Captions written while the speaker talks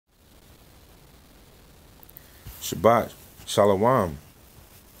Shabbat Shalom,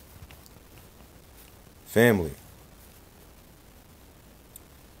 family.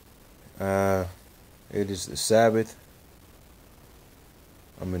 It is the Sabbath.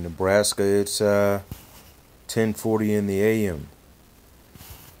 I'm in Nebraska. It's 10:40 in the a.m.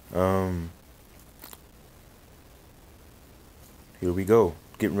 Here we go.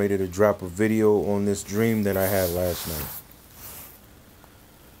 Getting ready to drop a video on this dream that I had last night.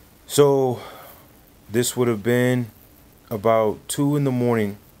 So this would have been about 2 in the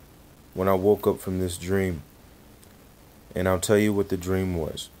morning when I woke up from this dream. And I'll tell you what the dream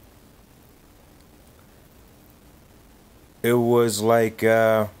was. It was like,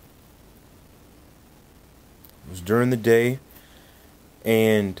 it was during the day,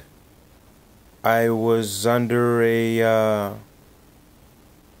 and I was under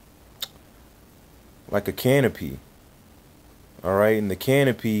like a canopy. All right, and the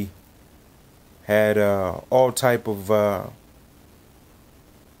canopy had all type of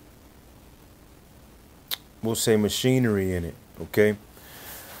we'll say machinery in it, okay?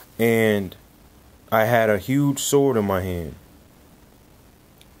 And I had a huge sword in my hand.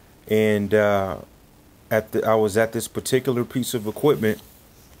 And I was at this particular piece of equipment,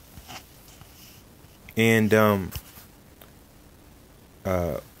 and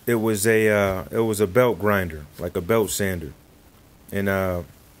it was a belt grinder, like a belt sander, and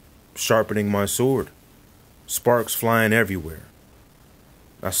sharpening my sword. Sparks flying everywhere.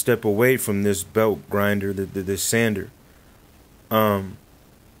 I step away from this belt grinder, this sander, and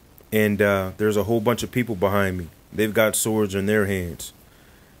there's a whole bunch of people behind me. They've got swords in their hands,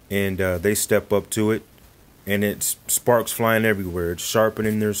 and they step up to it, and it's sparks flying everywhere. It's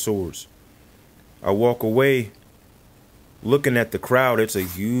sharpening their swords. I walk away, looking at the crowd. It's a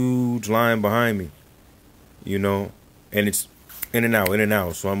huge line behind me, you know, and it's in and out, in and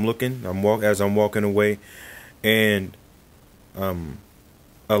out. So I'm looking. As I'm walking away, and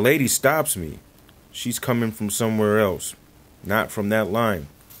a lady stops me. She's coming from somewhere else, not from that line.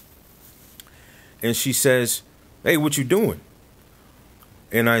 And she says, "Hey, what you doing?"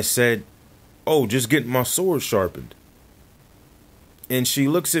 And I said, "Oh, just getting my sword sharpened." And she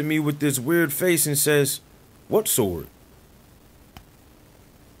looks at me with this weird face and says, "What sword?"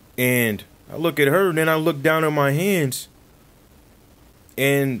 And I look at her, and then I look down at my hands,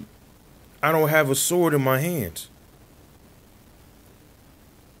 and I don't have a sword in my hands.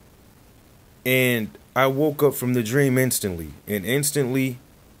 And I woke up from the dream instantly, and instantly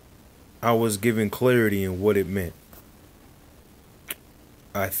I was given clarity in what it meant.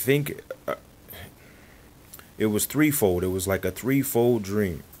 I think it was threefold. It was like a threefold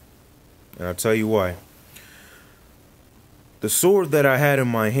dream. And I'll tell you why. The sword that I had in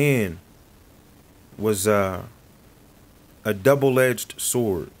my hand was a double-edged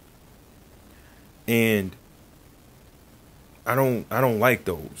sword. And I don't like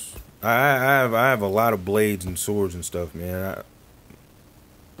those. I have a lot of blades and swords and stuff, man.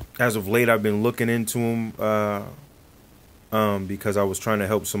 As of late, I've been looking into them because I was trying to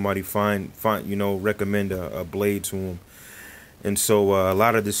help somebody recommend a blade to them. And so a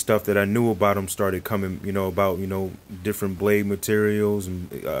lot of this stuff that I knew about them started coming, about different blade materials and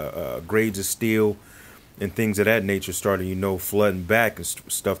grades of steel and things of that nature started, flooding back, and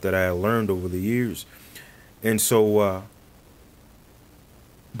stuff that I had learned over the years. And so,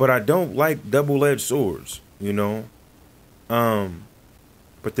 but I don't like double-edged swords,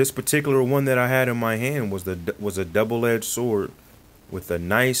 But this particular one that I had in my hand was a double-edged sword with a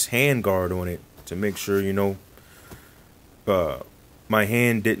nice hand guard on it to make sure, my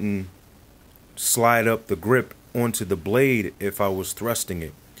hand didn't slide up the grip onto the blade if I was thrusting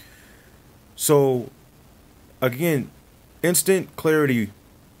it. So, again, instant clarity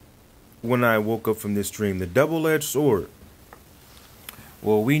when I woke up from this dream. The double-edged sword.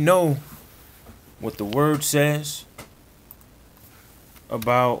 Well, we know what the word says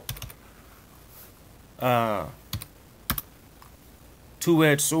about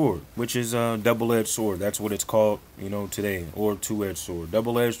two-edged sword, which is a double-edged sword. That's what it's called, today, or two-edged sword.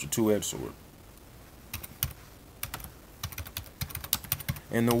 Double-edged or two-edged sword.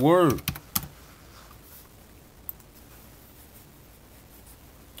 And the word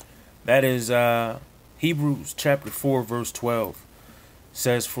that is Hebrews chapter 4 verse 12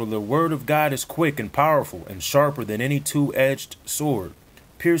 says, "For the word of God is quick and powerful and sharper than any two-edged sword,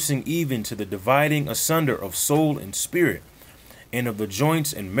 piercing even to the dividing asunder of soul and spirit, and of the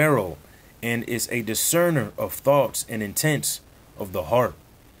joints and marrow, and is a discerner of thoughts and intents of the heart."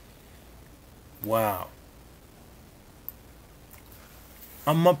 Wow.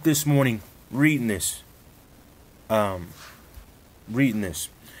 I'm up this morning reading this. And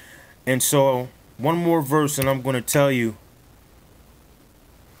so One more verse and I'm going to tell you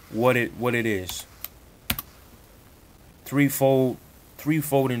what it is. Threefold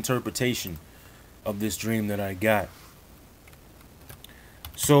interpretation of this dream that I got.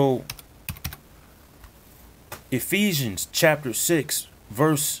 So Ephesians chapter 6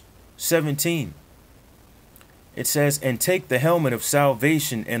 verse 17. It says, "And take the helmet of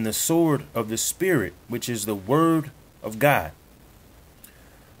salvation and the sword of the Spirit, which is the word of God."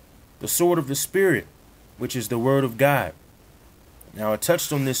 The sword of the Spirit, which is the word of God. Now, I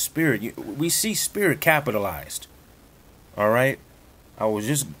touched on this spirit. We see spirit capitalized. All right. I was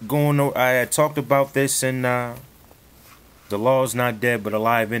just going over, I had talked about this in The Law is Not Dead, but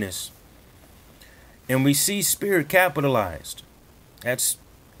Alive in Us. And we see spirit capitalized. That's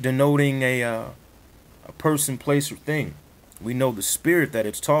denoting a person, place, or thing. We know the spirit that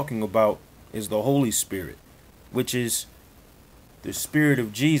it's talking about is the Holy Spirit, which is the Spirit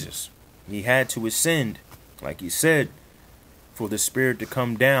of Jesus. He had to ascend, like he said, for the Spirit to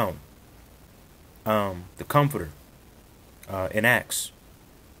come down, the Comforter, in Acts,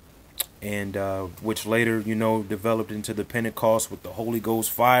 and which later, developed into the Pentecost with the Holy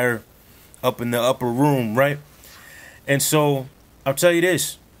Ghost fire up in the upper room, right? And so I'll tell you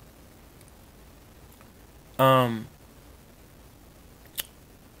this.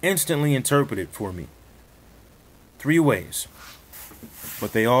 Instantly interpreted for me 3 ways,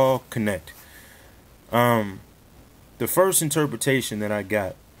 but they all connect. The first interpretation that I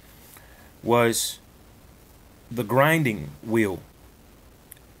got was the grinding wheel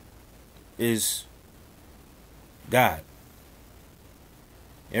is God.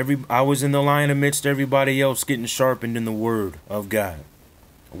 I was in the line amidst everybody else getting sharpened in the word of God.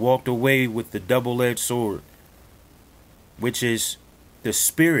 I walked away with the double-edged sword, which is the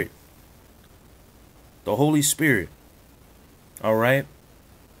Spirit, the Holy Spirit, all right,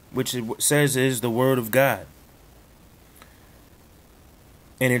 which it says is the word of God.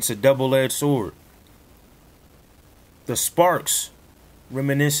 And it's a double-edged sword. The sparks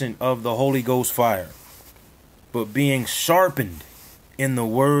reminiscent of the Holy Ghost fire, but being sharpened in the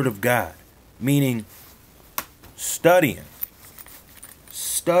word of God, meaning studying.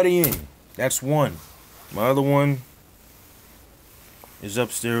 That's one. My other one is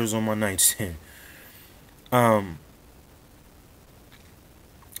upstairs on my nightstand.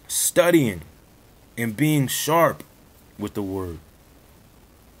 Studying and being sharp with the word,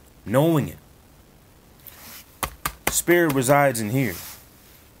 knowing it. Spirit resides in here.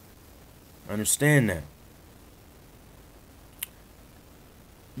 Understand that.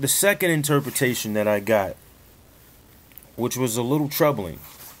 The second interpretation that I got, which was a little troubling,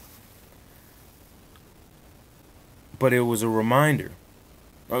 but it was a reminder.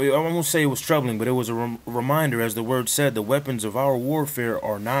 I won't say it was troubling, but it was a reminder, as the word said, the weapons of our warfare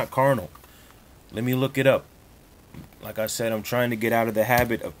are not carnal. Let me look it up. Like I said, I'm trying to get out of the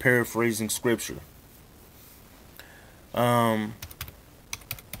habit of paraphrasing scripture.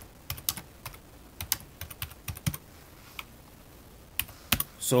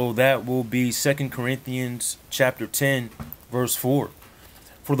 So that will be 2 Corinthians chapter 10, verse 4.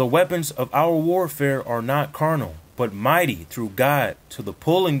 For the weapons of our warfare are not carnal, but mighty through God to the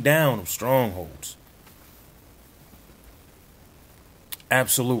pulling down of strongholds.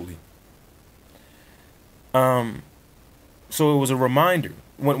 Absolutely. So it was a reminder.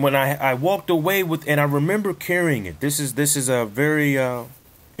 When I walked away with, and I remember carrying it. This is a very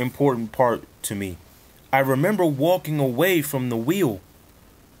important part to me. I remember walking away from the wheel,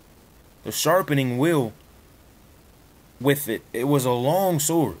 the sharpening wheel, with it. It was a long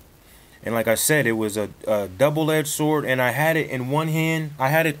sword. And like I said, it was a double-edged sword, and I had it in one hand. I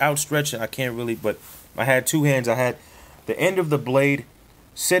had it outstretched. I can't really, but I had 2 hands. I had the end of the blade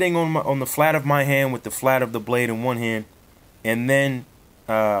sitting on the flat of my hand with the flat of the blade in one hand, and then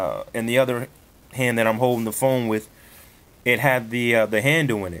in the other hand that I'm holding the phone with, it had the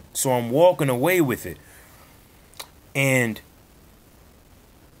handle in it. So I'm walking away with it, and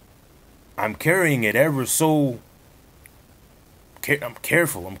I'm carrying it ever so. I'm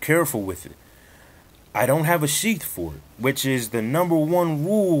careful with it. I don't have a sheath for it, which is the number 1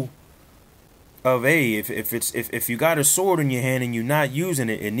 rule of if you got a sword in your hand and you're not using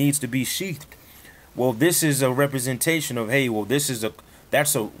it, it needs to be sheathed. Well, this is a representation of,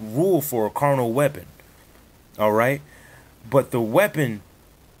 that's a rule for a carnal weapon. All right. But the weapon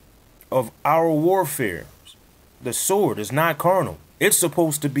of our warfare, the sword, is not carnal. It's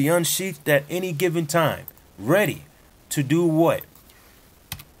supposed to be unsheathed at any given time, ready to do what?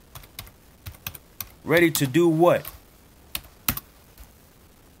 Ready to do what?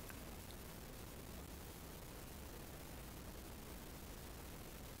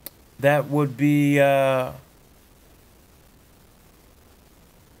 That would be 1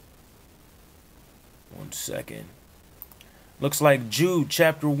 second. Looks like Jude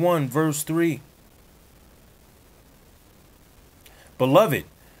chapter 1 verse 3. Beloved,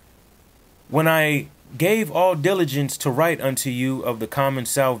 when I gave all diligence to write unto you of the common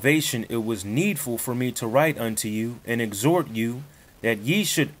salvation, it was needful for me to write unto you and exhort you that ye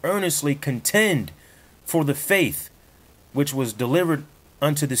should earnestly contend for the faith which was delivered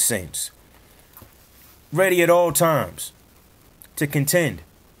unto the saints. Ready at all times to contend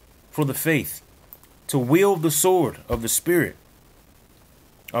for the faith, to wield the sword of the Spirit.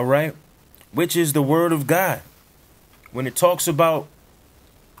 All right, which is the word of God. When it talks about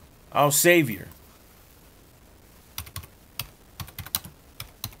our Savior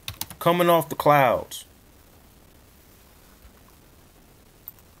coming off the clouds,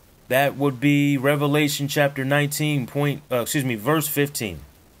 that would be Revelation chapter 19 verse 15.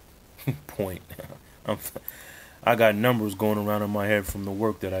 Point. I got numbers going around in my head from the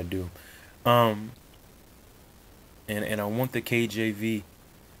work that I do. And I want the KJV.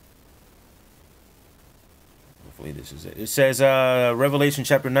 Hopefully this is it. It says, Revelation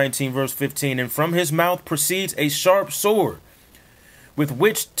chapter 19, verse 15, and from his mouth proceeds a sharp sword, with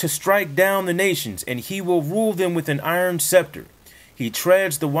which to strike down the nations, and he will rule them with an iron scepter. He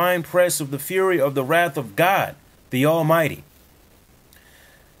treads the winepress of the fury of the wrath of God, the Almighty.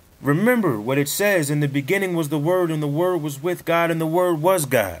 Remember what it says, in the beginning was the Word, and the Word was with God, and the Word was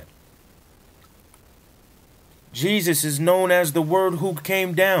God. Jesus is known as the Word who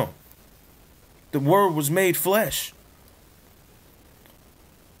came down. The Word was made flesh.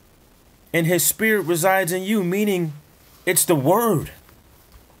 And his Spirit resides in you, meaning it's the Word.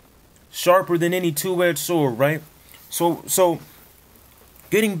 Sharper than any two-edged sword, right? So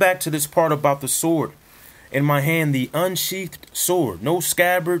getting back to this part about the sword in my hand, the unsheathed sword, no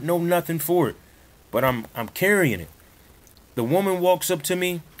scabbard, no nothing for it, but I'm carrying it. The woman walks up to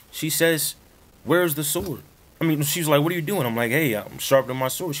me. She says, "Where's the sword?" I mean, she's like, "What are you doing?" I'm like, "Hey, I'm sharpening my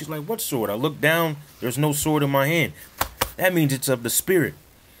sword." She's like, "What sword?" I look down. There's no sword in my hand. That means it's of the Spirit.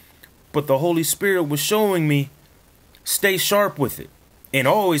 But the Holy Spirit was showing me, stay sharp with it and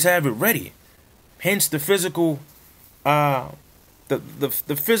always have it ready. Hence the physical, the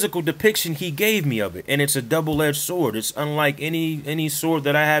physical depiction he gave me of it. And it's a double-edged sword. It's unlike any sword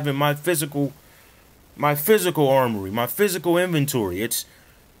that I have in my physical armory, my physical inventory. This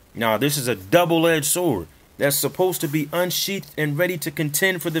is a double-edged sword that's supposed to be unsheathed and ready to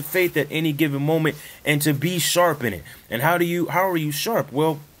contend for the faith at any given moment and to be sharp in it. And how are you sharp?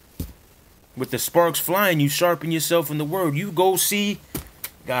 Well, with the sparks flying, you sharpen yourself in the Word. You go see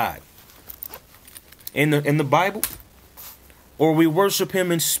God in the Bible, or we worship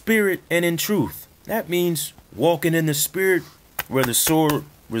him in spirit and in truth. That means walking in the Spirit where the sword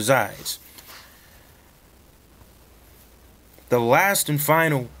resides. The last and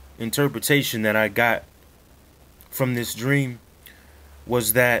final interpretation that I got from this dream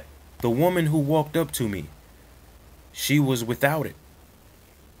was that the woman who walked up to me, she was without it.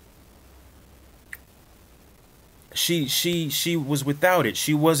 She was without it.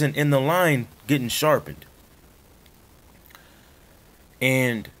 She wasn't in the line getting sharpened.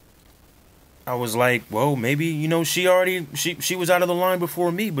 And I was like, well, maybe, she was out of the line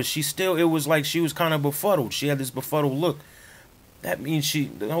before me, but it was like she was kind of befuddled. She had this befuddled look. That means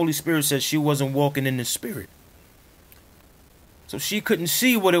the Holy Spirit says she wasn't walking in the Spirit. So she couldn't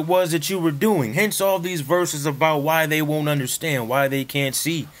see what it was that you were doing. Hence all these verses about why they won't understand, why they can't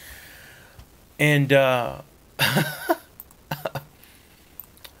see. And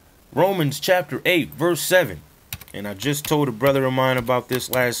Romans chapter 8, verse 7. And I just told a brother of mine about this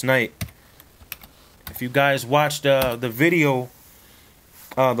last night. If you guys watched the video,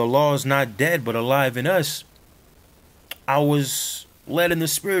 The Law is Not Dead but Alive in Us, I was led in the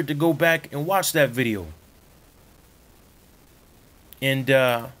Spirit to go back and watch that video. And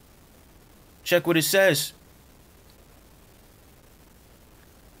check what it says.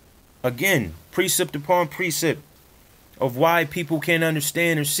 Again, precept upon precept of why people can't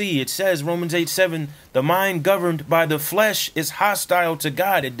understand or see. It says, Romans 8:7, the mind governed by the flesh is hostile to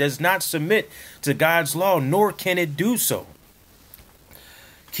God. It does not submit to God's law, nor can it do so.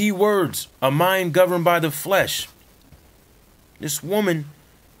 Key words, a mind governed by the flesh. This woman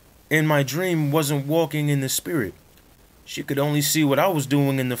in my dream wasn't walking in the Spirit. She could only see what I was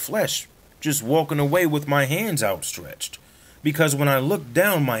doing in the flesh, just walking away with my hands outstretched. Because when I looked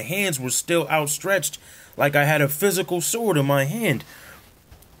down, my hands were still outstretched like I had a physical sword in my hand.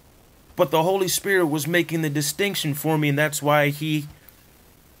 But the Holy Spirit was making the distinction for me, and that's why he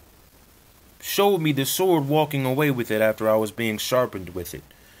showed me the sword walking away with it after I was being sharpened with it.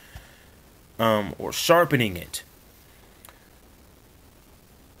 or sharpening it.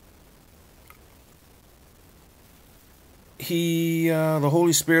 The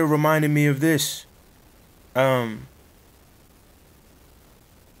Holy Spirit reminded me of this. If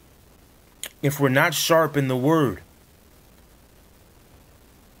we're not sharp in the word,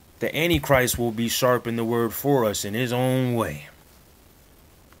 the Antichrist will be sharp in the word for us in his own way.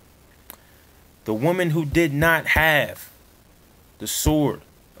 The woman who did not have the sword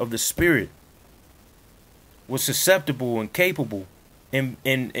of the Spirit was susceptible and capable and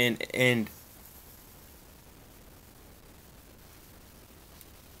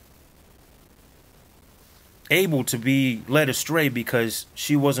able to be led astray because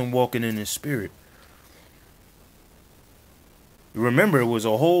she wasn't walking in the Spirit. Remember, it was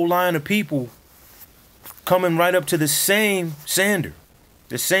a whole line of people coming right up to the same sander,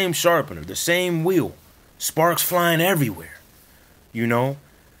 the same sharpener, the same wheel, sparks flying everywhere, you know.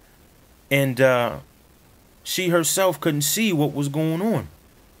 And she herself couldn't see what was going on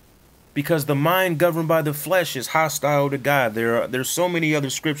because the mind governed by the flesh is hostile to God. There's so many other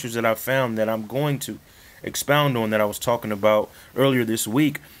scriptures that I found that I'm going to expound on that I was talking about earlier this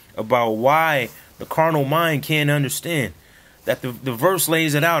week about why the carnal mind can't understand. That the verse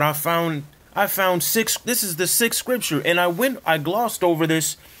lays it out. I found six. This is the sixth scripture, and I glossed over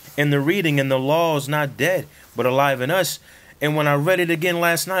this in the reading, and the law is not dead but alive in us. And when I read it again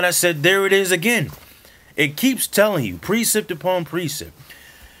last night, I said, there it is again. It keeps telling you precept upon precept.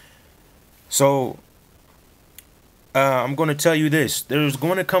 So I'm going to tell you this. There's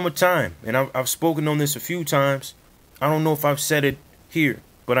going to come a time, and I've spoken on this a few times. I don't know if I've said it here,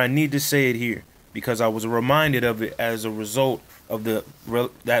 but I need to say it here because I was reminded of it as a result of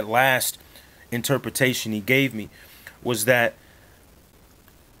that last interpretation he gave me, was that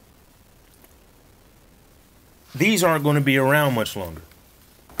these aren't going to be around much longer.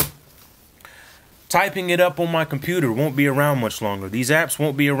 Typing it up on my computer won't be around much longer. These apps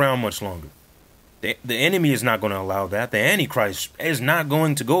won't be around much longer. The enemy is not going to allow that. The Antichrist is not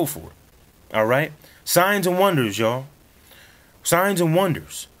going to go for it. All right? Signs and wonders, y'all. Signs and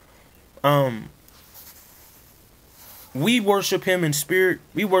wonders. We worship him in spirit.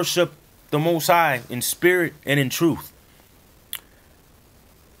 We worship the Most High in spirit and in truth.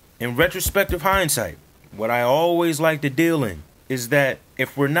 In retrospective hindsight, what I always like to deal in is that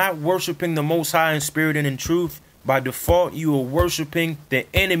if we're not worshiping the Most High in spirit and in truth, by default, you are worshiping the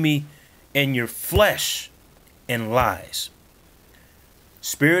enemy and your flesh and lies.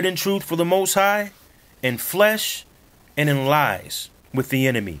 Spirit and truth for the Most High, and flesh and in lies with the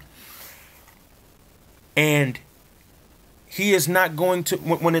enemy. And he is not going to,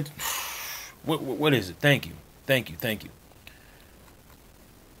 when it, what is it? Thank you. Thank you. Thank you.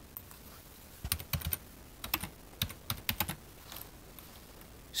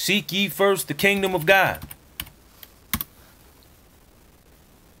 Seek ye first the kingdom of God.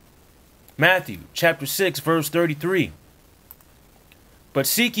 Matthew chapter 6, verse 33. But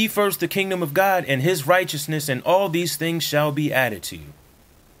seek ye first the kingdom of God and his righteousness, and all these things shall be added to you.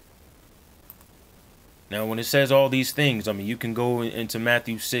 Now, when it says all these things, I mean, you can go into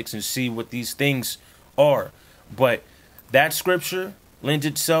Matthew 6 and see what these things are. But that scripture lends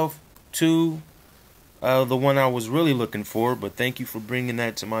itself to the one I was really looking for. But thank you for bringing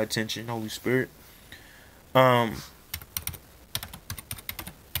that to my attention, Holy Spirit. And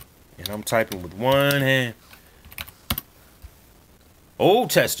I'm typing with one hand. Old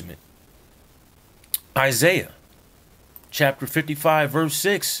Testament. Isaiah chapter 55, verse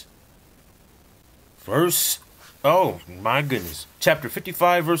 6. Oh my goodness. Chapter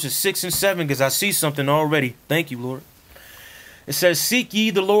 55, verses 6 and 7, because I see something already. Thank you, Lord. It says, seek ye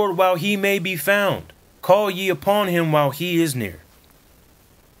the Lord while he may be found. Call ye upon him while he is near.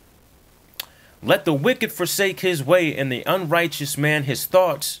 Let the wicked forsake his way, and the unrighteous man his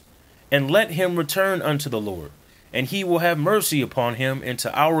thoughts, and let him return unto the Lord, and he will have mercy upon him, and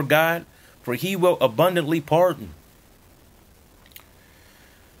to our God, for he will abundantly pardon.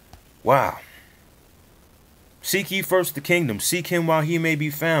 Wow. Seek ye first the kingdom. Seek him while he may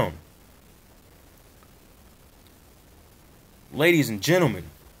be found. Ladies and gentlemen,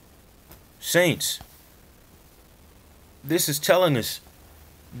 saints, this is telling us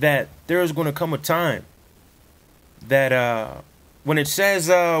that there is going to come a time that when it says,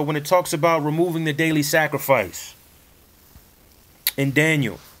 when it talks about removing the daily sacrifice in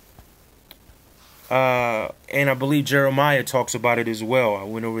Daniel, and I believe Jeremiah talks about it as well. I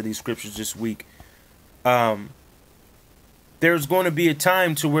went over these scriptures this week. There's going to be a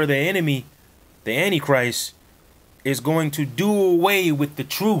time to where the enemy, the Antichrist, is going to do away with the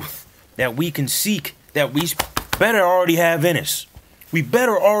truth that we can seek, that we better already have in us. We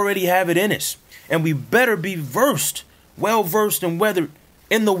better already have it in us. And we better be well versed and weathered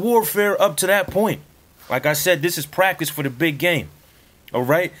in the warfare up to that point. Like I said, this is practice for the big game. All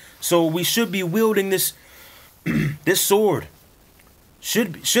right. So we should be wielding this this sword.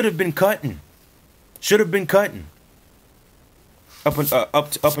 Should have been cutting. Should have been cutting. Up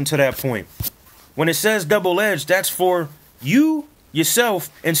until that point. When it says double-edged, that's for you, yourself,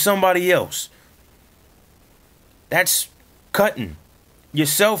 and somebody else. That's cutting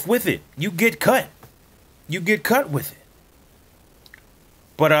yourself with it. You get cut. You get cut with it.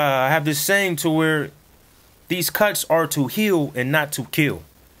 But I have this saying to where these cuts are to heal and not to kill.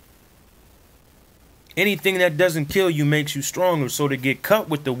 Anything that doesn't kill you makes you stronger. So to get cut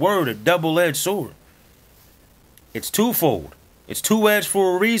with the word, a double-edged sword, it's twofold. It's two-edged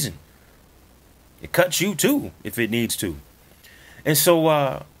for a reason. It cuts you too if it needs to. And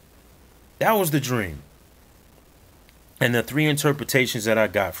so that was the dream. And the 3 interpretations that I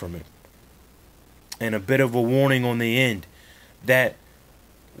got from it. And a bit of a warning on the end that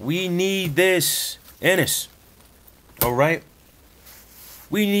we need this in us. All right?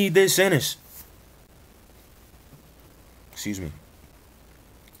 We need this in us. Excuse me.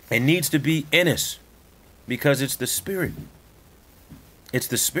 It needs to be in us because it's the Spirit. It's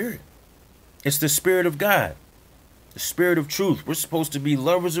the Spirit. It's the Spirit of God. The Spirit of truth. We're supposed to be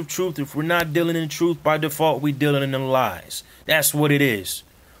lovers of truth. If we're not dealing in truth, by default, we're dealing in the lies. That's what it is.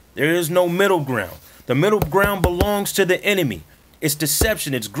 There is no middle ground. The middle ground belongs to the enemy. It's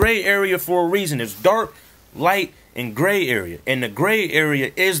deception. It's gray area for a reason. It's dark, light, and gray area. And the gray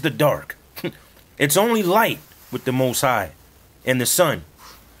area is the dark. It's only light with the Most High and the sun.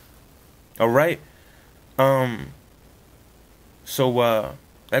 All right? So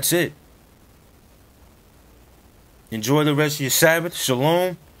that's it. Enjoy the rest of your Sabbath.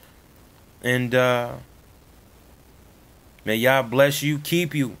 Shalom. And may Yah bless you,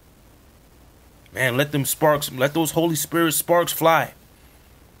 keep you. Man, let them sparks, let those Holy Spirit sparks fly.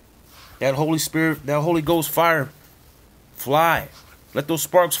 That Holy Spirit, that Holy Ghost fire fly. Let those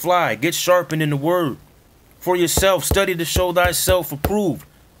sparks fly. Get sharpened in the word. For yourself, study to show thyself approved.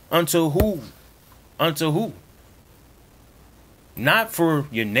 Unto who? Unto who? Not for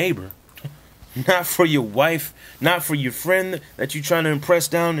your neighbor. Not for your wife. Not for your friend that you're trying to impress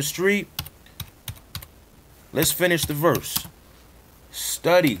down the street. Let's finish the verse.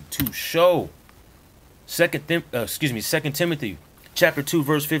 Study to show. 2 Timothy chapter 2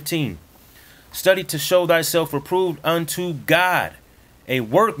 verse 15. Study to show thyself approved unto God, a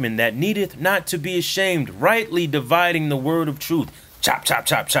workman that needeth not to be ashamed, rightly dividing the word of truth. Chop, chop,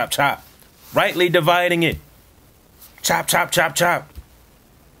 chop, chop, chop. Rightly dividing it. Chop, chop, chop, chop.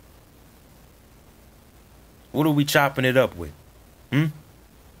 What are we chopping it up with?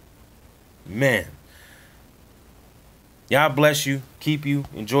 Man. Yah bless you. Keep you.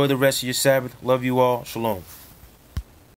 Enjoy the rest of your Sabbath. Love you all. Shalom.